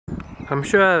I'm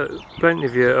sure plenty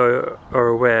of you are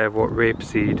aware of what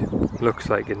rapeseed looks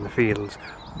like in the fields,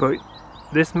 but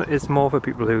this is more for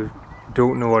people who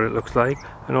don't know what it looks like,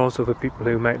 and also for people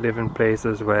who might live in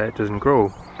places where it doesn't grow,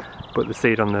 but the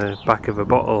seed on the back of a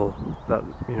bottle, that,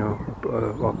 you know,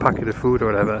 or packet of food or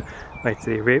whatever, might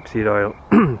say rapeseed oil.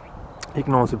 You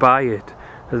can also buy it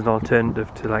as an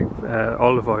alternative to like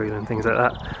olive oil and things like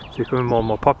that, so it's becoming more and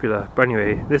more popular. But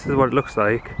anyway, this is what it looks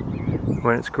like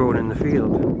when it's grown in the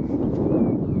field,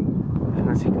 and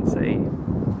as you can see,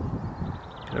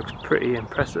 it looks pretty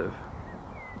impressive.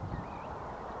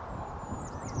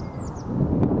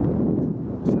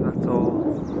 So that's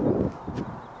all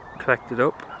collected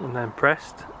up and then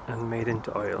pressed and made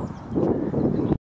into oil.